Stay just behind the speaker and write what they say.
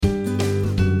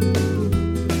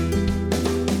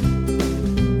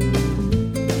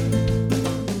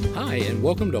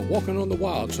welcome to Walking on the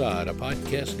Wild Side, a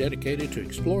podcast dedicated to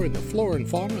exploring the flora and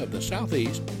fauna of the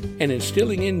Southeast and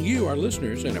instilling in you, our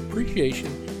listeners, an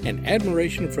appreciation and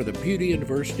admiration for the beauty and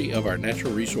diversity of our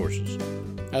natural resources.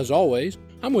 As always,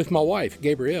 I'm with my wife,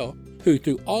 Gabrielle, who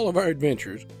through all of our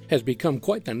adventures has become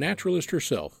quite the naturalist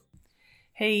herself.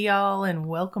 Hey y'all, and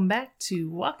welcome back to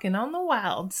Walking on the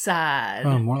Wild Side.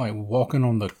 More like walking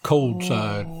on the cold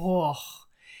side. Oh,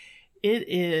 it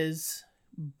is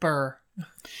burr.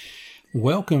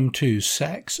 Welcome to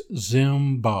Sax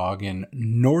Zim Bog in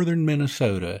northern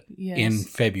Minnesota in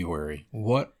February.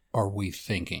 What are we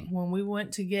thinking? When we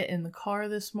went to get in the car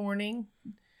this morning,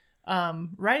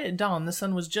 right at dawn, the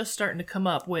sun was just starting to come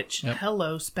up, which,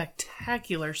 hello,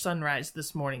 spectacular sunrise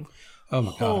this morning. Oh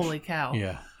my gosh. Holy cow.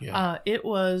 Yeah. It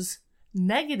was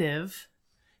negative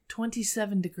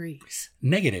 27 degrees.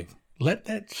 Negative. Let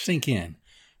that sink in.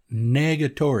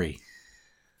 Negatory.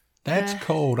 That's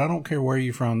cold. I don't care where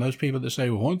you're from. Those people that say,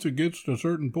 well, once it gets to a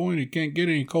certain point, it can't get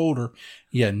any colder.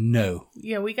 Yeah, no.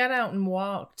 Yeah, we got out and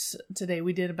walked today.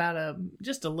 We did about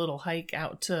just a little hike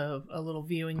out to a little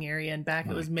viewing area and back.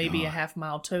 It was maybe a half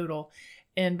mile total.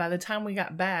 And by the time we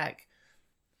got back,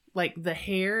 like the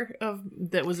hair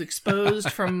that was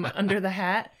exposed from under the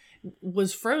hat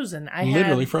was frozen.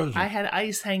 Literally frozen. I had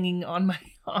ice hanging on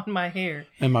my hair.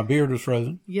 And my beard was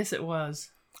frozen. Yes, it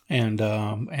was.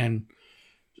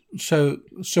 So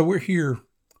we're here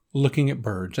looking at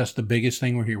birds. That's the biggest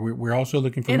thing we're here. We're also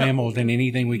looking for mammals and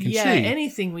anything we can see. Yeah,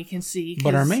 anything we can see.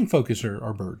 But our main focus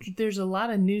are birds. There's a lot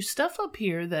of new stuff up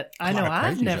here that I know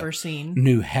I've never seen.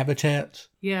 New habitats.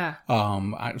 Yeah.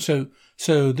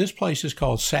 So this place is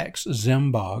called Sax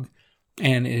Zim Bog,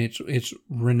 and it's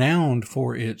renowned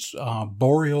for its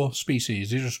boreal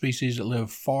species. These are species that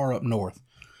live far up north.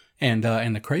 And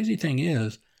the crazy thing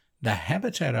is, the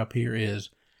habitat up here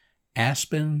is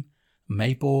aspen,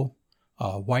 maple,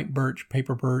 white birch,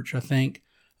 paper birch, I think,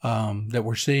 that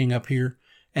we're seeing up here.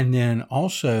 And then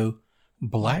also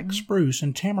black spruce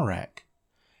and tamarack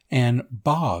and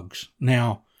bogs.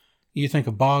 Now, you think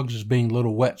of bogs as being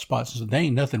little wet spots. They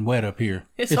ain't nothing wet up here.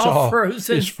 It's all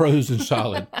frozen. It's frozen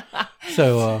solid.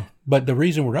 So, but the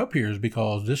reason we're up here is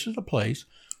because this is a place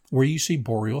where you see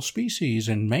boreal species,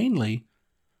 and mainly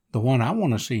the one I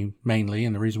want to see mainly,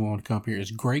 and the reason we want to come up here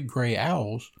is great gray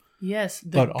owls. Yes,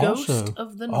 the ghost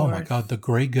of the north. Oh my God, the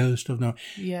gray ghost of the north.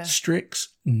 Yeah.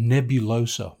 Strix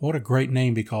nebulosa. What a great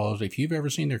name, because if you've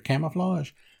ever seen their camouflage,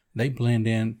 they blend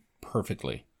in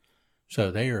perfectly.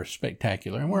 So they are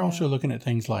spectacular. And we're also looking at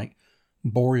things like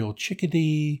boreal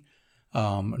chickadee,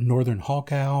 northern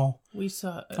hawk owl. We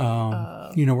saw,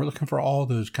 we're looking for all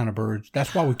those kind of birds.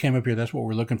 That's why we came up here. That's what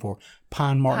we're looking for.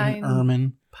 Pine martin,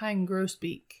 ermine. Pine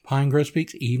grosbeak. Pine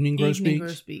grosbeaks, evening grosbeaks. Evening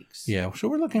grosbeaks. Yeah, so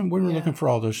we were looking for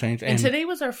all those things. And today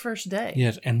was our first day.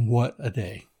 Yes, and what a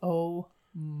day. Oh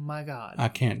my God. I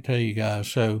can't tell you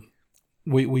guys. So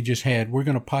we're going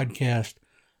to podcast.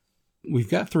 We've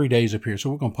got 3 days up here, so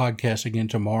we're going to podcast again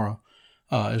tomorrow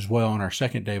as well on our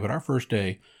second day. But our first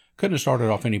day couldn't have started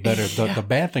off any better. The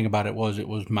bad thing about it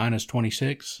was minus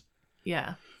 26.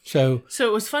 Yeah. So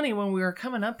it was funny when we were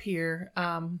coming up here.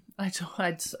 I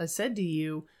said to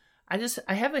you,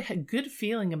 I have a good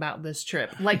feeling about this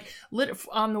trip. Like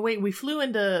on the way, we flew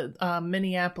into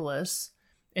Minneapolis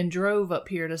and drove up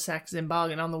here to Sax Zim Bog.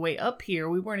 And on the way up here,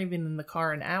 we weren't even in the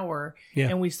car an hour,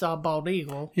 and we saw a bald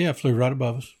eagle. Yeah, flew right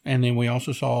above us. And then we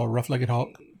also saw a rough-legged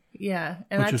hawk. Yeah,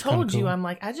 and I told you, I'm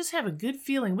like, I just have a good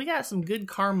feeling. We got some good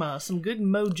karma, some good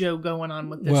mojo going on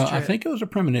with this trip. I think it was a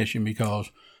premonition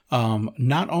because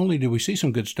not only did we see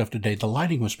some good stuff today, the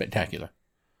lighting was spectacular.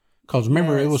 Because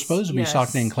remember, it was supposed to be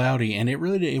socked in cloudy, and it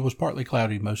was partly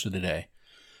cloudy most of the day.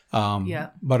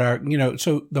 But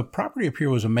so the property up here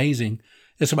was amazing.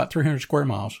 It's about 300 square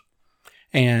miles.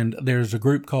 And there's a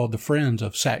group called the Friends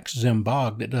of Sax Zim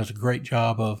Bog that does a great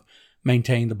job of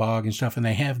maintaining the bog and stuff. And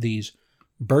they have these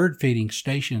bird feeding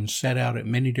stations set out at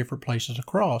many different places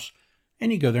across.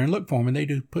 And you go there and look for them. And they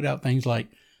do put out things like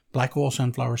black oil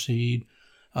sunflower seed.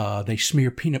 They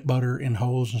smear peanut butter in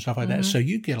holes and stuff like that. So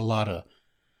you get a lot of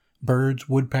birds,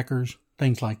 woodpeckers,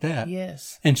 things like that.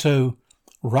 Yes. And so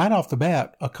right off the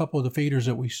bat, a couple of the feeders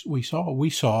that we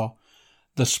saw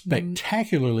the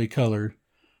spectacularly colored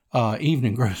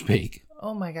evening grosbeak.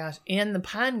 Oh my gosh. And the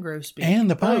pine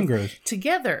grosbeak.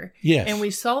 Together. Yes. And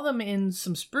we saw them in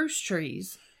some spruce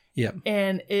trees. Yep.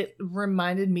 And it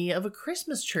reminded me of a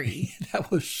Christmas tree.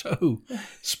 That was so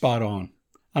spot on.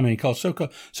 I mean,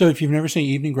 so if you've never seen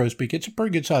evening grosbeak, it's a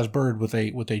pretty good sized bird with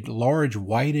a large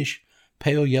whitish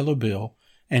pale yellow bill,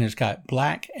 and it's got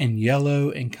black and yellow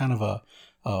and kind of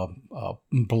a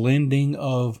blending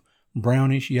of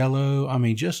brownish yellow. I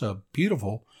mean, just a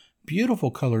beautiful,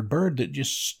 beautiful colored bird that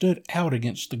just stood out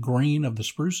against the green of the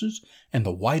spruces and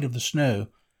the white of the snow.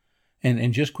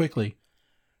 And just quickly,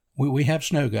 we have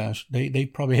snow, guys. They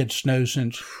probably had snow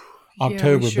since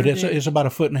October, sure but it's did. it's about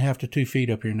 1.5 to 2 feet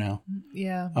up here now.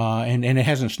 Yeah. And it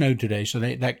hasn't snowed today, so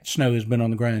that snow has been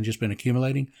on the ground, just been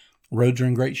accumulating. Roads are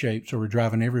in great shape, so we're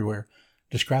driving everywhere.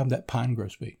 Describe that pine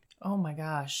grosbeak. Oh my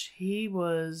gosh, he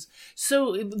was.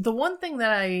 So the one thing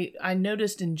that I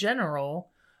noticed in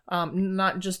general,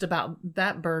 not just about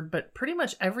that bird, but pretty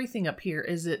much everything up here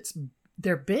is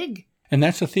they're big. And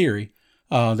that's a theory.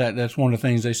 That's one of the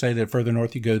things they say, that further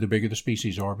north you go, the bigger the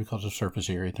species are because of surface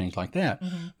area, things like that.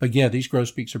 Mm-hmm. But yeah, these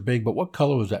grosbeaks are big. But what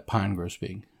color was that pine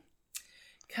grosbeak?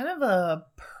 Kind of a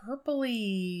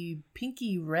purpley,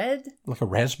 pinky red. Like a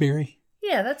raspberry?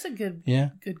 Yeah, that's a good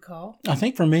call. I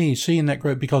think for me, seeing that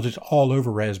grow, because it's all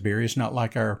over raspberry, it's not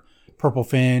like our purple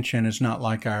finch and it's not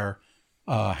like our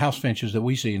house finches that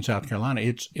we see in South Carolina.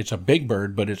 It's a big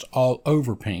bird, but it's all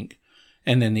over pink.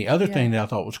 And then the other thing that I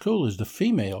thought was cool is the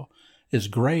female is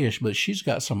grayish, but she's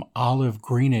got some olive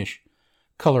greenish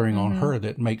coloring on her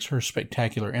that makes her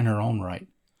spectacular in her own right.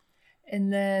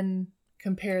 And then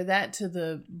compare that to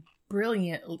the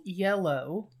brilliant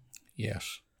yellow.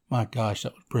 Yes. My gosh,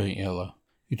 that was brilliant yellow.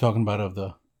 You talking about of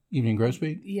the evening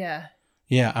grosbeak? Yeah.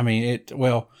 Yeah, I mean,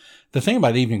 the thing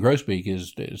about the evening grosbeak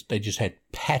is they just had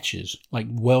patches, like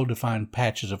well-defined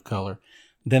patches of color.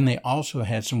 Then they also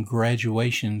had some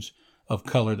graduations of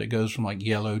color that goes from like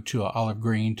yellow to an olive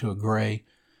green to a gray.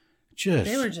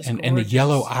 They were just and the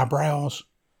yellow eyebrows.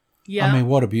 Yeah. I mean,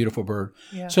 what a beautiful bird.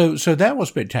 Yeah. So that was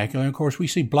spectacular. And of course, we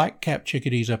see black-capped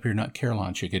chickadees up here, not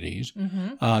Caroline chickadees.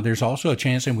 Mm-hmm. There's also a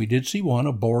chance, and we did see one,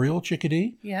 a boreal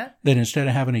chickadee, that instead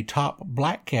of having a top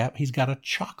black cap, he's got a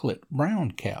chocolate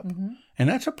brown cap. Mm-hmm. And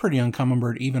that's a pretty uncommon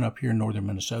bird, even up here in northern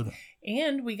Minnesota.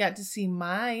 And we got to see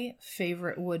my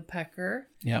favorite woodpecker.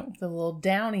 Yeah. The little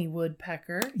downy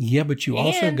woodpecker. Yeah, but you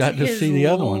also and got to his see the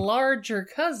other one. larger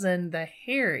cousin, the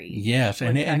hairy. Yes,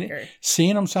 and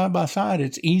seeing them side by side,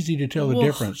 it's easy to tell the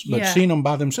difference. But seeing them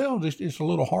by themselves, it's a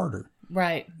little harder.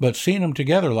 Right. But seeing them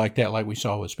together like that, like we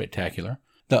saw, was spectacular.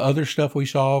 The other stuff we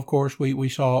saw, of course, we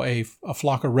saw a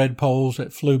flock of red poles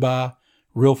that flew by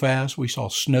real fast. We saw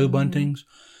snow buntings.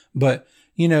 But,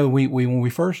 you know, we when we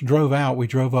first drove out, we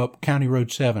drove up County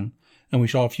Road 7, and we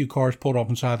saw a few cars pulled off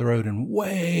inside the road, and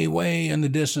way, way in the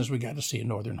distance, we got to see a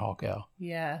northern hawk owl.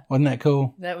 Yeah. Wasn't that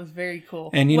cool? That was very cool.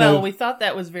 And we thought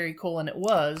that was very cool, and it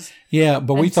was. Yeah,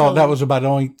 but we thought that was about the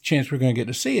only chance we were going to get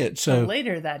to see it. So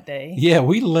later that day. Yeah,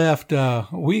 we left.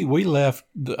 We left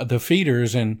the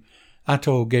feeders, and I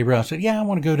told Gabriel, I said, "Yeah, I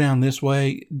want to go down this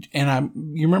way." And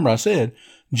you remember I said,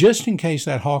 just in case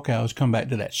that hawk owl has come back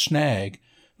to that snag,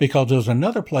 because there was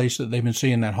another place that they've been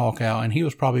seeing that hawk owl, and he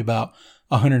was probably about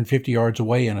 150 yards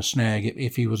away in a snag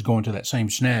if he was going to that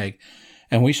same snag.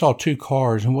 And we saw 2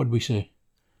 cars, and what did we see?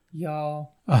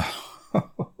 Y'all.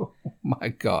 Oh, my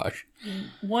gosh.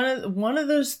 One of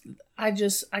those, I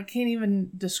can't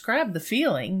even describe the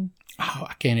feeling. Oh,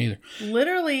 I can't either.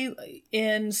 Literally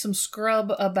in some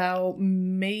scrub about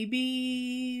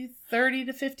maybe 30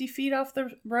 to 50 feet off the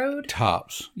road.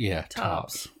 Tops. Yeah,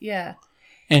 tops. Yeah.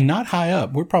 And not high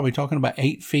up. We're probably talking about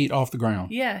 8 feet off the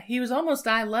ground. Yeah, he was almost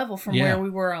eye level from where we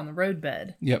were on the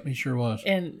roadbed. Yep, he sure was.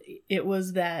 And it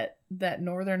was that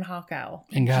northern hawk owl.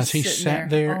 And guys, he sat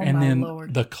there, and then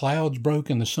the clouds broke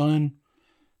and the sun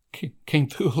came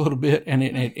through a little bit, and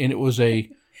it was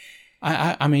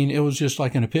I mean, it was just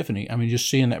like an epiphany. I mean, just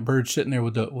seeing that bird sitting there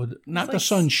with not the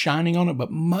sun shining on it,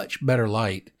 but much better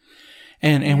light.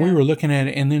 And we were looking at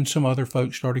it, and then some other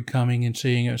folks started coming and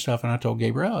seeing it and stuff. And I told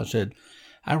Gabriel, I said,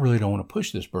 I really don't want to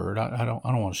push this bird. I don't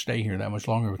want to stay here that much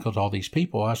longer because all these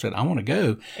people. I said, I want to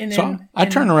go. I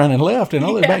turned around and left, and I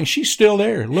looked back, and she's still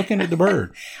there looking at the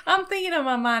bird. I'm thinking in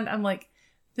my mind, I'm like,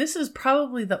 this is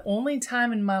probably the only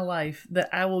time in my life that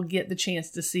I will get the chance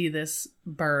to see this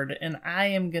bird, and I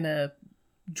am going to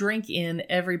drink in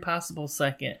every possible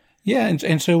second. Yeah,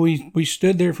 and so we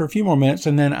stood there for a few more minutes,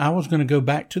 and then I was going to go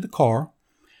back to the car,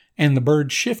 and the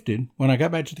bird shifted. When I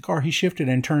got back to the car, he shifted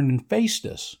and turned and faced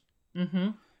us. Mm-hmm.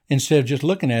 Instead of just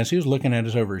looking at us, he was looking at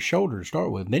us over his shoulder to start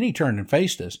with. Then he turned and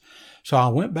faced us. So I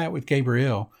went back with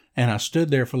Gabriel, and I stood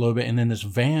there for a little bit, and then this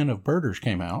van of birders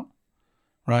came out,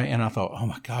 right? And I thought, oh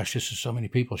my gosh, this is so many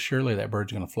people. Surely that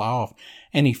bird's going to fly off.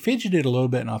 And he fidgeted a little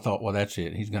bit, and I thought, well, that's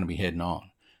it. He's going to be heading on.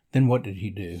 Then what did he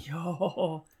do?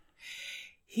 Yo,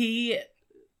 he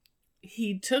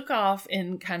took off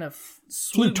and kind of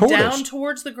swooped down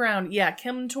towards the ground. Yeah,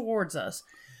 coming towards us.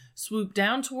 Swooped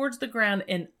down towards the ground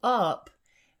and up,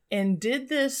 and did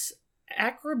this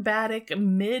acrobatic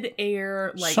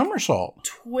mid-air like somersault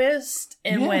twist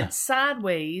and went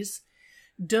sideways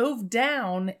dove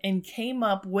down and came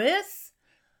up with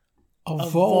a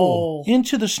vole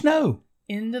into the snow.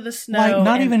 Into the snow. Like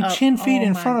not even up. 10 feet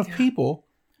in my front of God. people.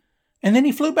 And then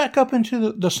he flew back up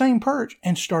into the same perch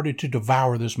and started to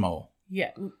devour this mole.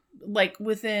 Yeah. Like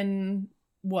within,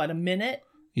 what, a minute?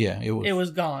 Yeah, it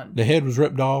was gone. The head was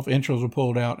ripped off, entrails were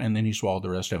pulled out, and then he swallowed the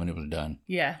rest of it and it was done.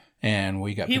 Yeah. And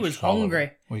we got He pictures was all hungry. over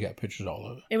it. We got pictures all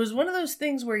over it. It was one of those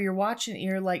things where you're watching it,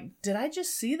 you're like, did I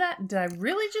just see that? Did I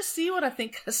really just see what I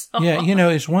think I saw? Yeah,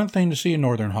 it's one thing to see a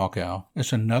northern hawk owl.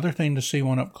 It's another thing to see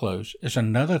one up close. It's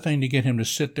another thing to get him to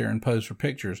sit there and pose for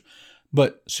pictures.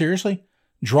 But seriously,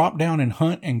 drop down and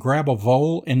hunt and grab a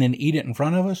vole and then eat it in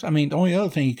front of us? I mean, the only other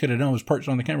thing he could have done was perch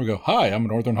on the camera and go, "Hi, I'm a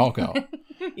northern hawk owl."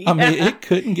 Yeah. I mean, it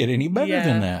couldn't get any better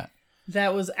than that.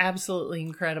 That was absolutely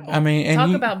incredible. I mean, and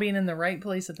talk about being in the right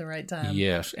place at the right time.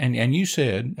 Yes, and you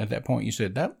said at that point, you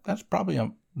said that's probably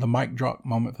the mic drop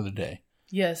moment for the day.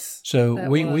 Yes. So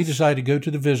we decided to go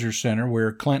to the visitor center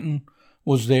where Clinton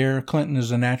was there. Clinton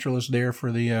is a naturalist there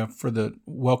for the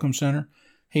welcome center.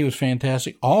 He was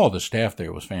fantastic. All the staff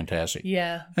there was fantastic.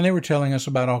 Yeah. And they were telling us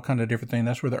about all kind of different things.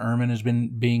 That's where the ermine has been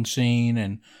being seen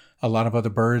and a lot of other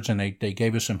birds. And they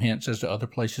gave us some hints as to other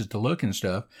places to look and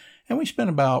stuff. And we spent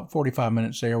about 45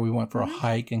 minutes there. We went for a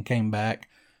hike and came back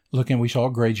looking. We saw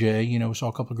a gray jay. We saw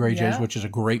a couple of gray jays, which is a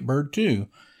great bird too.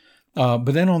 But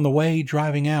then on the way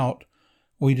driving out,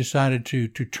 we decided to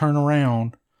turn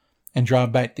around and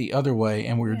drive back the other way,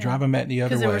 and we were driving back the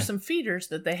other way. Because there were some feeders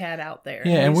that they had out there.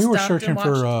 Yeah, and we were stopped searching and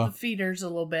for the feeders a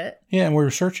little bit. Yeah, and we were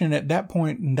searching at that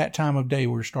point in that time of day.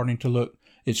 We were starting to look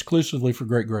exclusively for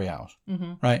great gray owls,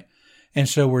 right? And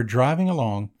so we're driving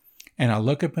along, and I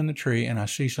look up in the tree, and I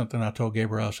see something. I told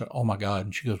Gabrielle, I said, "Oh my God!"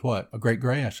 And she goes, "What? A great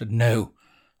gray?" I said, "No."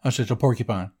 I said, "It's a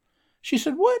porcupine." She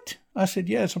said, "What?" I said,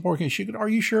 "Yeah, it's a porcupine." She goes, "Are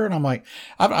you sure?" And I'm like,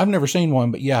 "I've never seen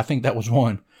one, but yeah, I think that was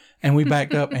one." And we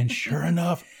backed up, and sure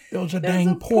enough, it was a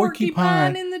dang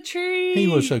porcupine in the tree. He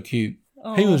was so cute.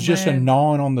 Oh, he was just man.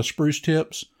 gnawing on the spruce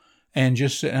tips, and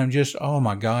just oh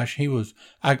my gosh, he was.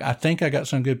 I think I got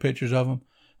some good pictures of him,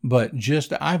 but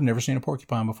I've never seen a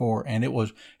porcupine before, and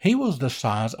he was the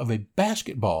size of a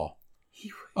basketball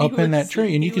up in that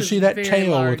tree, and you can see that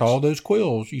tail large. with all those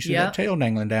quills. You see that tail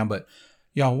dangling down, but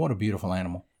y'all, what a beautiful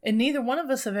animal. And neither one of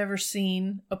us have ever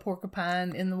seen a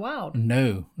porcupine in the wild.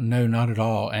 No, not at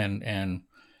all. And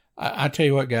I tell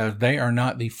you what, guys, they are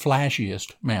not the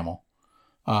flashiest mammal.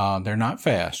 They're not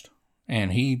fast.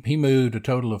 And he moved a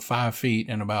total of 5 feet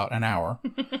in about an hour,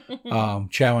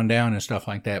 chowing down and stuff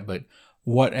like that. But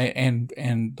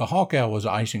and the hawk owl was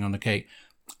icing on the cake.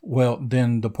 Well,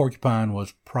 then the porcupine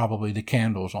was probably the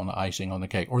candles on the icing on the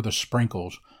cake, or the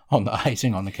sprinkles on the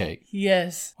icing on the cake.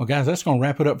 Yes. Well, guys, that's going to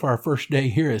wrap it up for our first day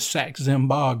here at Sax-Zim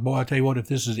Bog. Boy, I tell you what, if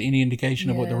this is any indication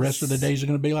of what the rest of the days are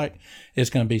going to be like, it's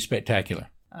going to be spectacular.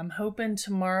 I'm hoping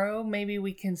tomorrow maybe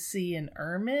we can see an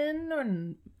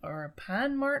ermine or a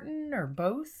pine marten or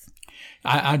both.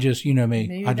 I just, you know me,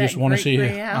 Maybe I just want to see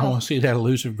it. I want to see that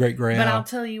elusive great gray owl. But I'll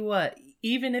tell you what,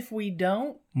 even if we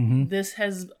don't, this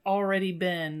has already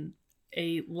been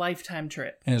a lifetime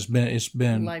trip. And it's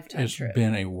been trip.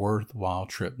 been a worthwhile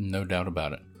trip, no doubt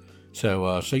about it.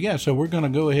 So we're going to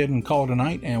go ahead and call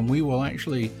tonight, and we will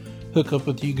actually hook up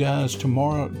with you guys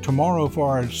tomorrow for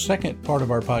our second part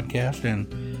of our podcast,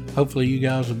 and hopefully you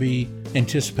guys will be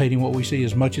anticipating what we see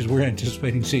as much as we're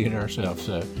anticipating seeing it ourselves.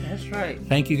 So that's right.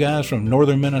 Thank you guys from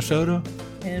northern Minnesota,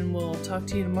 and we'll talk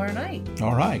to you tomorrow night.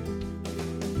 All right.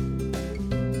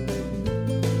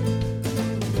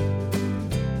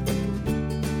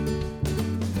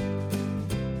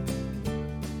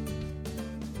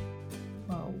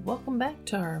 Welcome back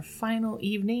to our final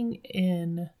evening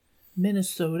in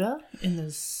Minnesota in the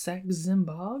Sax-Zim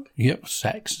Bog. Yep,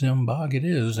 Sax-Zim Bog it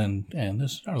is, and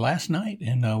this is our last night,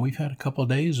 and we've had a couple of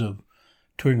days of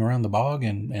touring around the bog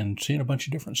and seeing a bunch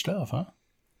of different stuff, huh?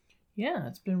 Yeah,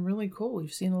 it's been really cool.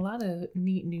 We've seen a lot of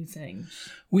neat new things.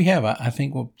 We have. I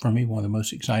think for me, one of the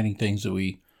most exciting things that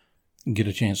we get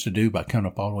a chance to do by coming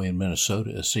up all the way in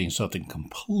Minnesota is seeing something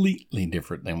completely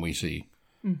different than we see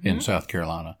in South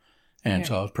Carolina. And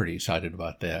so I was pretty excited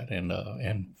about that.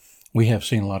 And we have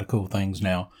seen a lot of cool things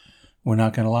now. We're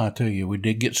not going to lie to you. We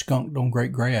did get skunked on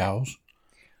great gray owls.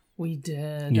 We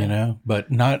did.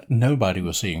 But nobody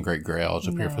was seeing great gray owls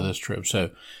up here for this trip. So,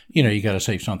 you got to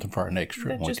save something for our next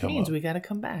trip. That just means we got to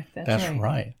come back. That's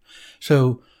right.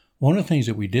 So one of the things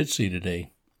that we did see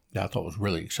today that I thought was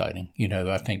really exciting,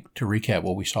 I think to recap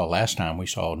what we saw last time, we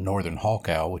saw northern hawk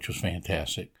owl, which was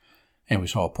fantastic. And we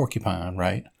saw a porcupine,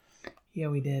 right? Yeah,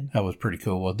 we did. That was pretty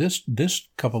cool. Well, this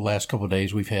last couple of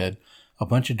days, we've had a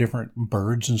bunch of different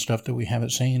birds and stuff that we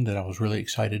haven't seen that I was really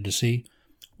excited to see.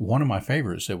 one of my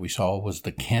favorites that we saw was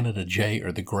the Canada jay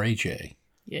or the gray jay.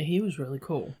 Yeah, he was really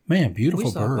cool. Man, beautiful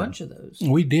We saw bird. a bunch of those.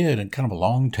 We did, and kind of a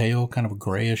long tail, kind of a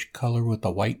grayish color with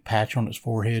a white patch on its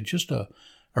forehead. Just a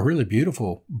really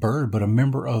beautiful bird, but a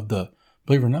member of the,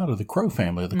 believe it or not, of the crow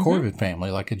family, the corvid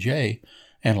family, like a jay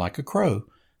and like a crow.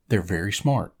 They're very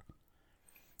smart.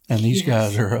 And these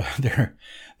guys are,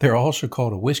 they're also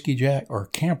called a whiskey jack or a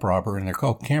camp robber, and they're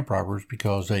called camp robbers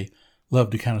because they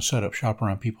love to kind of set up shop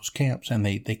around people's camps, and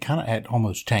they kind of act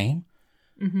almost tame.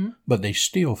 But they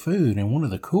steal food, and one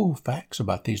of the cool facts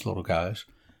about these little guys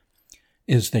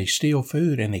is they steal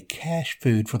food and they cache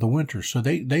food for the winter. So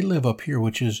they live up here,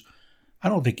 which is, I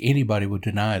don't think anybody would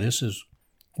deny this is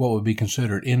what would be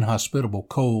considered inhospitable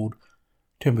cold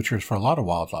temperatures for a lot of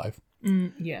wildlife.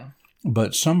 Yeah.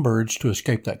 But some birds, to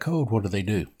escape that cold, what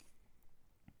do?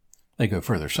 They go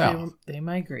further south. They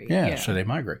migrate. Yeah, so they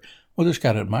migrate. Well, this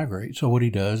guy doesn't migrate. So what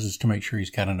he does is to make sure he's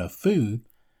got enough food,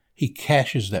 he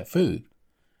caches that food.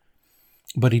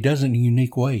 But he does it in a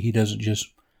unique way. He doesn't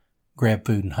just grab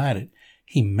food and hide it.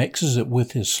 He mixes it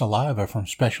with his saliva from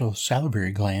special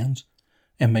salivary glands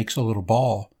and makes a little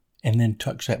ball and then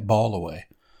tucks that ball away.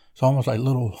 It's almost like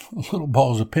little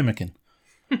balls of pemmican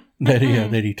that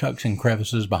he tucks in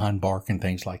crevices behind bark and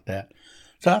things like that.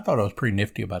 So I thought it was pretty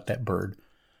nifty about that bird.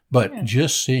 But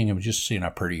just seeing him, just seeing how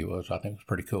pretty he was, I think was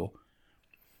pretty cool.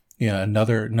 Yeah,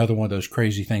 another one of those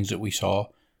crazy things that we saw,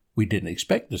 we didn't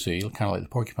expect to see, kind of like the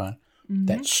porcupine.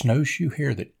 That snowshoe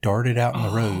hare that darted out in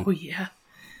the road. Oh, yeah.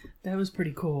 That was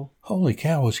pretty cool. Holy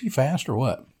cow, was he fast or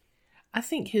what? I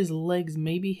think his legs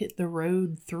maybe hit the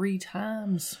road 3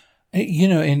 times. You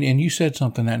know, and you said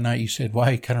something that night. You said,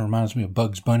 "Why, he kind of reminds me of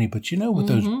Bugs Bunny." But you know, with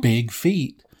those big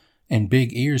feet and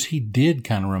big ears, he did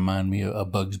kind of remind me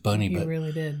of Bugs Bunny. He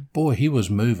really did. Boy, he was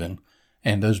moving.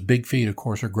 And those big feet, of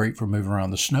course, are great for moving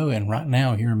around the snow. And right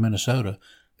now here in Minnesota,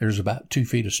 there's about 2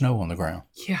 feet of snow on the ground.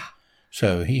 Yeah.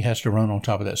 So he has to run on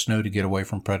top of that snow to get away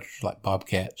from predators like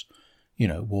bobcats, you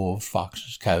know, wolves,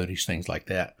 foxes, coyotes, things like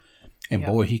that. And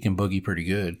boy, he can boogie pretty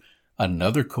good.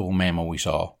 Another cool mammal we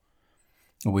saw,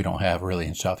 we don't have really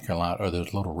in South Carolina, are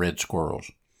those little red squirrels.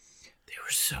 They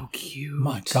were so cute.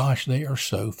 My gosh, they are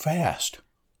so fast.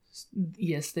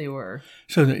 Yes, they were.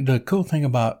 So the cool thing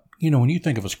about, you know, when you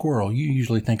think of a squirrel, you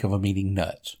usually think of them eating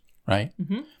nuts, right?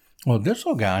 Well, this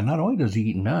little guy, not only does he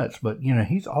eat nuts, but, you know,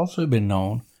 he's also been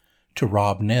known to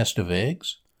rob nests of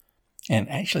eggs and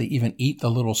actually even eat the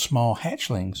little small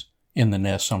hatchlings in the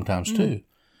nest sometimes too.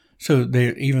 So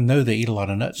even though they eat a lot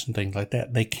of nuts and things like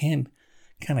that, they can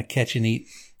kind of catch and eat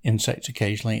insects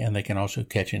occasionally, and they can also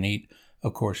catch and eat,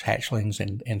 of course, hatchlings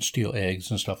and steal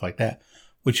eggs and stuff like that,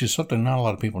 which is something not a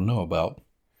lot of people know about,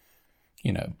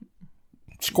 you know,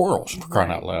 squirrels, for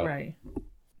crying out loud. Right.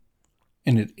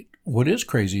 And what is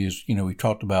crazy is, you know, we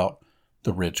talked about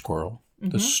the red squirrel,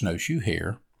 the snowshoe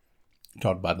hare, we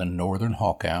talked about the northern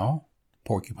hawk owl,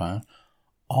 porcupine.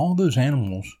 All those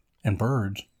animals and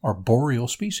birds are boreal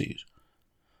species.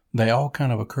 They all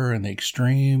kind of occur in the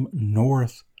extreme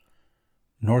north,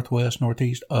 northwest,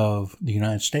 northeast of the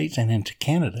United States and into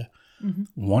Canada.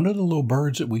 One of the little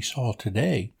birds that we saw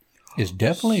today is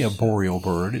definitely a boreal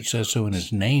bird. It says so in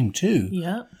his name too.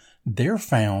 Yeah. They're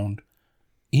found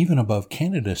even above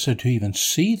Canada, so to even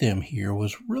see them here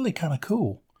was really kind of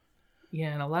cool.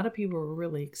 Yeah, and a lot of people were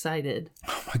really excited.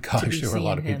 Oh my gosh, there were a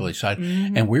lot of people excited.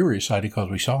 And we were excited because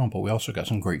we saw him, but we also got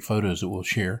some great photos that we'll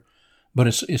share. But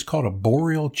it's called a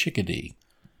boreal chickadee.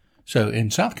 So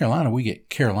in South Carolina, we get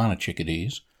Carolina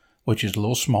chickadees, which is a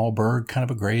little small bird, kind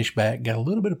of a grayish back, got a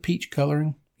little bit of peach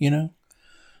coloring, you know,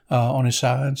 on his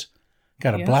sides.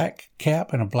 Got a black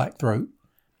cap and a black throat.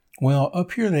 Well,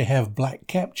 up here they have black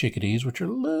cap chickadees, which are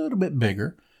a little bit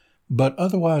bigger. But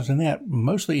otherwise than that,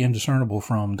 mostly indiscernible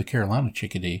from the Carolina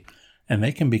chickadee. And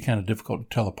they can be kind of difficult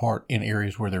to tell apart in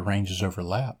areas where their ranges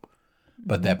overlap.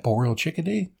 But that boreal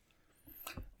chickadee,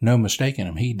 no mistaking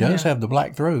him. He does have the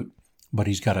black throat, but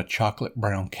he's got a chocolate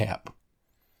brown cap.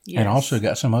 Yes. And also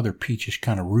got some other peachish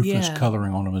kind of rufous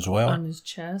coloring on him as well. On his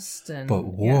chest. But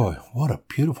boy, what a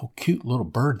beautiful, cute little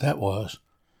bird that was.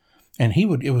 And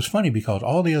it was funny because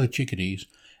all the other chickadees,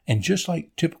 and just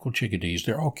like typical chickadees,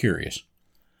 they're all curious.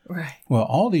 Right. Well,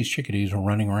 all these chickadees were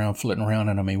running around, flitting around,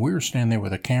 and I mean, we were standing there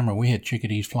with a camera. We had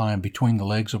chickadees flying between the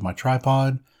legs of my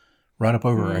tripod, right up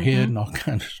over our head, and all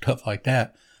kinds of stuff like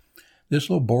that. This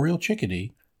little boreal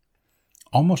chickadee,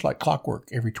 almost like clockwork,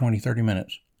 every 20, 30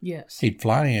 minutes. Yes. He'd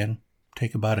fly in,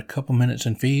 take about a couple minutes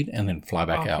and feed, and then fly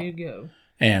back out. Off you go.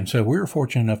 And so we were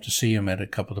fortunate enough to see him at a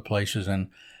couple of places. And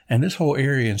this whole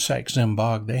area in Sax-Zim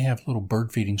Bog, they have little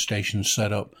bird feeding stations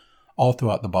set up all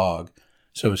throughout the bog.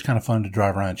 So it's kind of fun to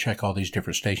drive around and check all these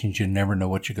different stations. You never know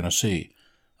what you're going to see.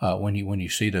 when you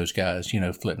see those guys,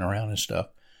 flitting around and stuff.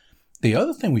 The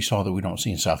other thing we saw that we don't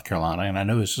see in South Carolina, and I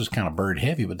know this is kind of bird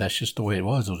heavy, but that's just the way it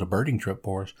was. It was a birding trip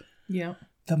for us. Yeah.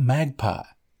 The magpie.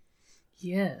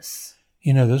 Yes.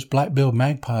 Those black-billed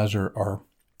magpies are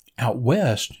out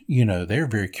west. They're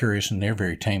very curious and they're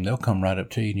very tame. They'll come right up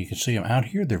to you and you can see them. Out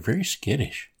here, they're very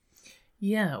skittish.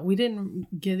 Yeah, we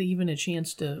didn't get even a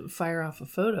chance to fire off a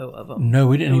photo of them. No,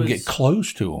 we didn't even get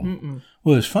close to them. Mm-mm.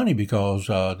 Well, it's funny because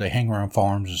they hang around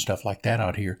farms and stuff like that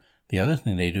out here. The other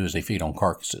thing they do is they feed on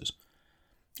carcasses.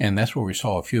 And that's where we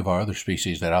saw a few of our other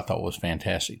species that I thought was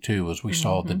fantastic too, was we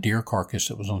saw the deer carcass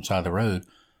that was on the side of the road,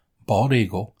 bald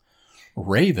eagle,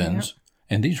 ravens,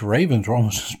 and these ravens were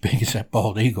almost as big as that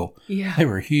bald eagle. Yeah. They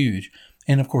were huge.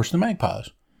 And, of course, the magpies.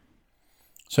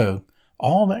 So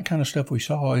all that kind of stuff we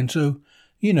saw. And so,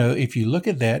 if you look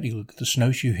at that, you look at the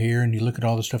snowshoe hare and you look at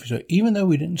all the stuff. So even though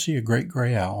we didn't see a great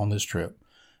gray owl on this trip,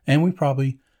 and we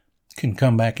probably can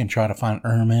come back and try to find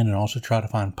ermine and also try to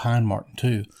find pine marten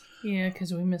too. Yeah,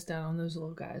 because we missed out on those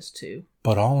little guys too.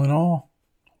 But all in all,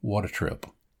 what a trip.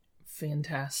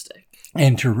 Fantastic.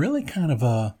 And to really kind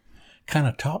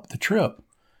of top the trip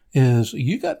is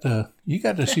you got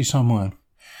to see someone.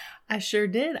 I sure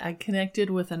did. I connected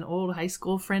with an old high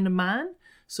school friend of mine.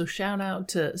 So shout out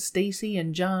to Stacy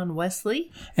and John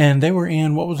Wesley. And they were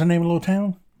in, what was the name of the little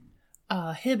town?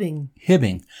 Hibbing.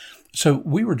 Hibbing. So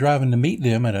we were driving to meet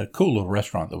them at a cool little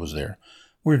restaurant that was there.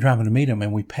 We were driving to meet them,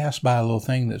 and we passed by a little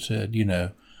thing that said,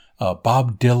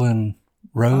 Bob Dylan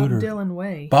Road. Bob Dylan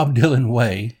Way. Bob Dylan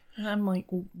Way. And I'm like,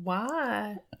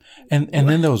 why? And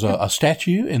then there was a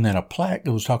statue and then a plaque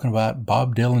that was talking about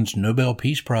Bob Dylan's Nobel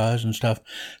Peace Prize and stuff.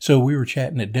 So we were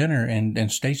chatting at dinner,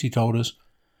 and Stacy told us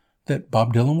that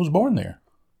Bob Dylan was born there.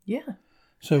 Yeah.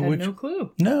 So had no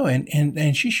clue. No,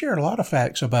 and she shared a lot of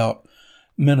facts about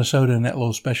Minnesota and that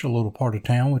little special little part of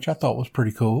town, which I thought was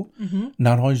pretty cool. Mm-hmm.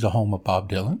 Not only is the home of Bob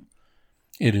Dylan,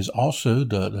 it is also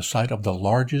the site of the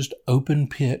largest open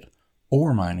pit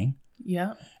ore mining.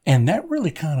 Yeah. And that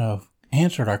really kind of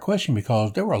answered our question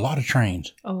because there were a lot of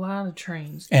trains. A lot of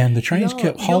trains. And the trains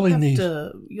kept hauling these.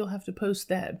 You'll have to post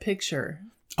that picture.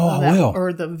 Oh, I will.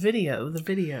 Or the video.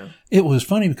 It was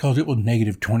funny because it was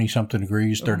negative 20-something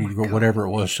degrees, 30 degrees, whatever it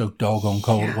was, so doggone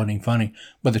cold, It wasn't even funny.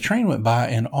 But the train went by,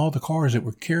 and all the cars that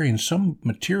were carrying some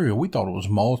material, we thought it was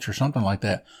mulch or something like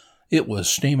that, it was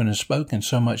steaming and smoking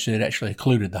so much that it actually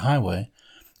occluded the highway.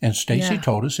 And Stacy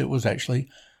told us it was actually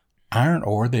iron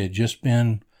ore that had just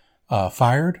been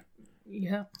fired.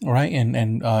 Yeah. Right?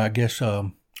 And I guess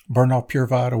burned off,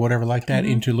 purified or whatever like that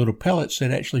into little pellets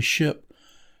that actually ship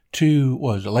to,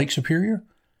 Lake Superior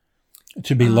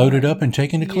to be loaded up and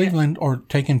taken to Cleveland or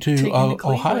taken to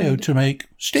Ohio to make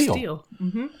steel.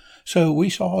 Mm-hmm. So we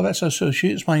saw all that. So she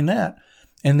explained that.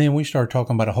 And then we started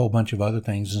talking about a whole bunch of other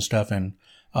things and stuff and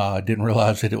didn't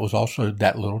realize that it was also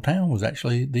that little town was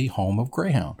actually the home of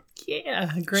Greyhound. Yeah,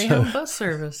 Greyhound bus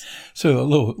service. So a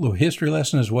little history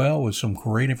lesson as well with some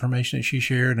great information that she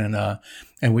shared.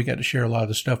 And we got to share a lot of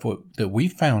the stuff that we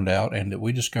found out and that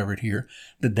we discovered here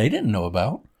that they didn't know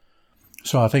about.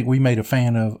 So I think we made a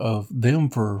fan of them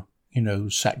for,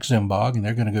 Sax-Zim-Bog, and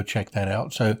they're going to go check that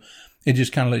out. So it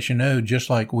just kind of lets you know, just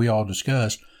like we all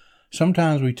discussed,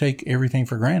 sometimes we take everything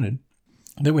for granted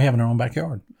that we have in our own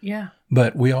backyard. Yeah.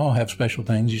 But we all have special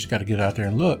things. You just got to get out there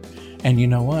and look. And you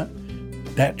know what?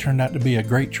 That turned out to be a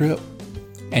great trip.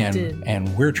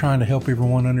 And we're trying to help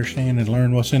everyone understand and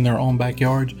learn what's in their own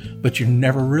backyards. But you're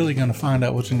never really going to find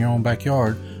out what's in your own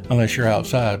backyard unless you're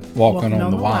outside walking on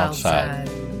the wild side.